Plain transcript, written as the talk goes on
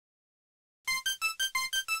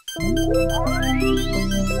Welcome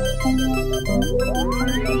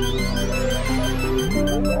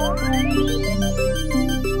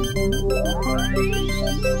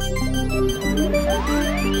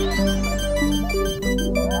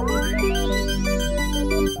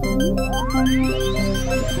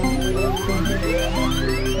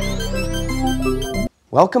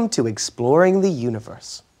to Exploring the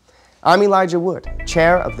Universe. I'm Elijah Wood,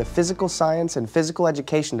 Chair of the Physical Science and Physical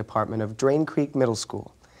Education Department of Drain Creek Middle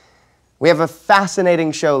School. We have a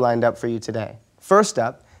fascinating show lined up for you today. First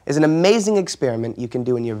up is an amazing experiment you can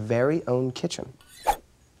do in your very own kitchen.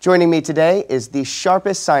 Joining me today is the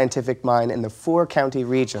sharpest scientific mind in the four-county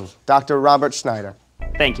region, Dr. Robert Schneider.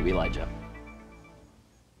 Thank you, Elijah.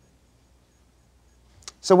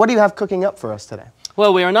 So what do you have cooking up for us today?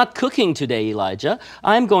 Well, we are not cooking today, Elijah.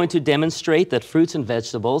 I'm going to demonstrate that fruits and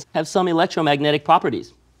vegetables have some electromagnetic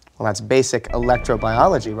properties. Well, that's basic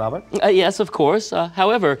electrobiology, Robert. Yes, of course.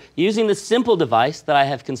 However, using the simple device that I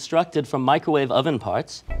have constructed from microwave oven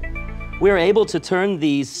parts, we are able to turn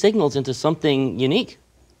these signals into something unique.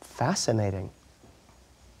 Fascinating.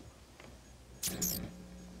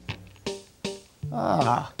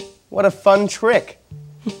 Ah, what a fun trick.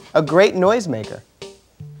 A great noisemaker.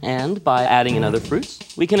 And by adding in other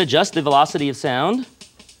fruits, we can adjust the velocity of sound.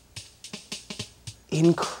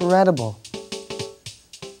 Incredible.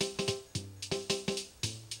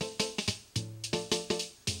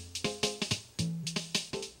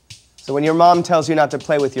 So when your mom tells you not to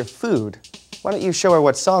play with your food, why don't you show her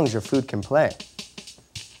what songs your food can play?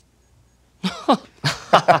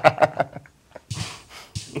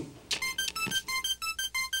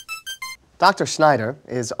 Dr. Schneider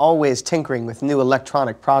is always tinkering with new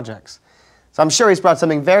electronic projects. So I'm sure he's brought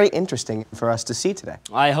something very interesting for us to see today.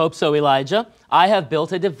 I hope so, Elijah. I have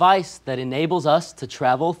built a device that enables us to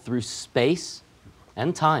travel through space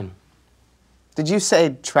and time. Did you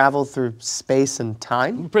say travel through space and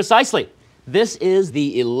time? Precisely. This is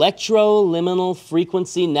the Electroliminal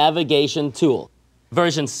Frequency Navigation Tool,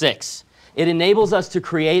 version 6. It enables us to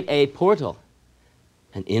create a portal,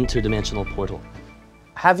 an interdimensional portal.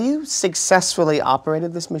 Have you successfully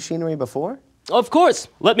operated this machinery before? Of course.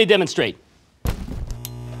 Let me demonstrate.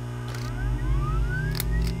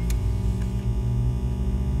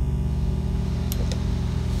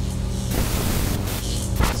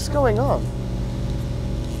 What's going on?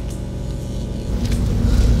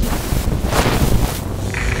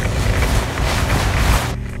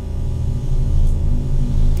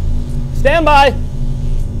 Stand by.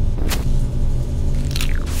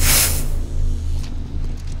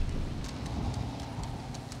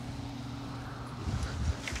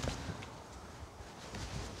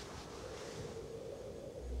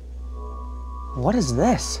 What is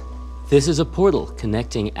this? This is a portal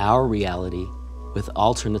connecting our reality with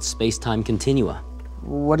alternate space-time continua.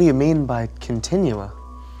 What do you mean by continua?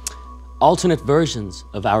 Alternate versions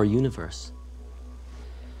of our universe.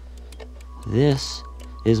 This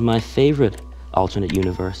is my favorite alternate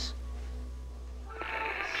universe.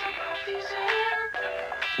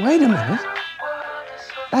 Wait a minute.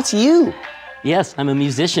 That's you. Yes, I'm a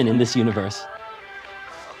musician in this universe.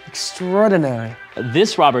 Extraordinary.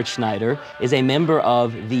 This Robert Schneider is a member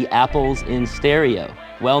of the Apples in Stereo,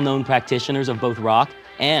 well-known practitioners of both rock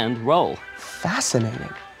and roll.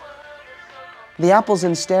 Fascinating. The Apples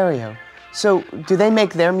in Stereo. So, do they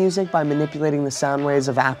make their music by manipulating the sound waves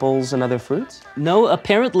of apples and other fruits? No,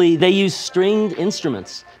 apparently they use stringed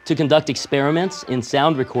instruments to conduct experiments in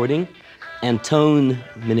sound recording and tone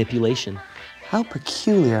manipulation. How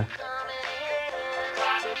peculiar.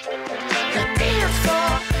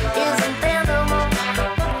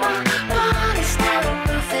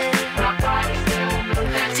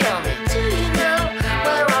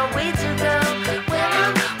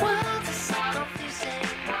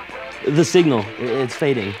 The signal, it's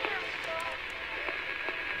fading.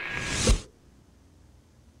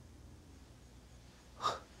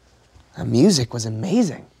 The music was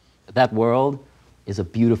amazing. That world is a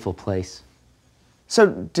beautiful place. So,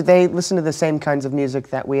 do they listen to the same kinds of music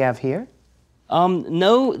that we have here?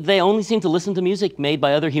 No, they only seem to listen to music made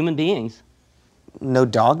by other human beings. No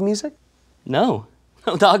dog music? No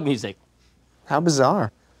dog music. How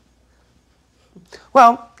bizarre.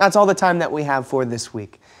 Well, that's all the time that we have for this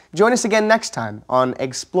week. Join us again next time on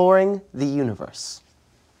Exploring the Universe.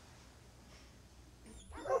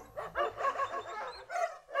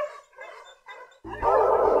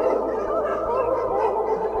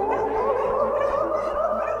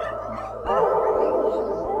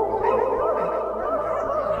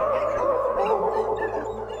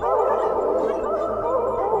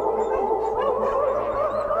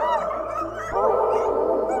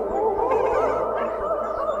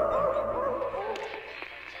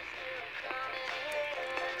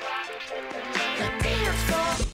 at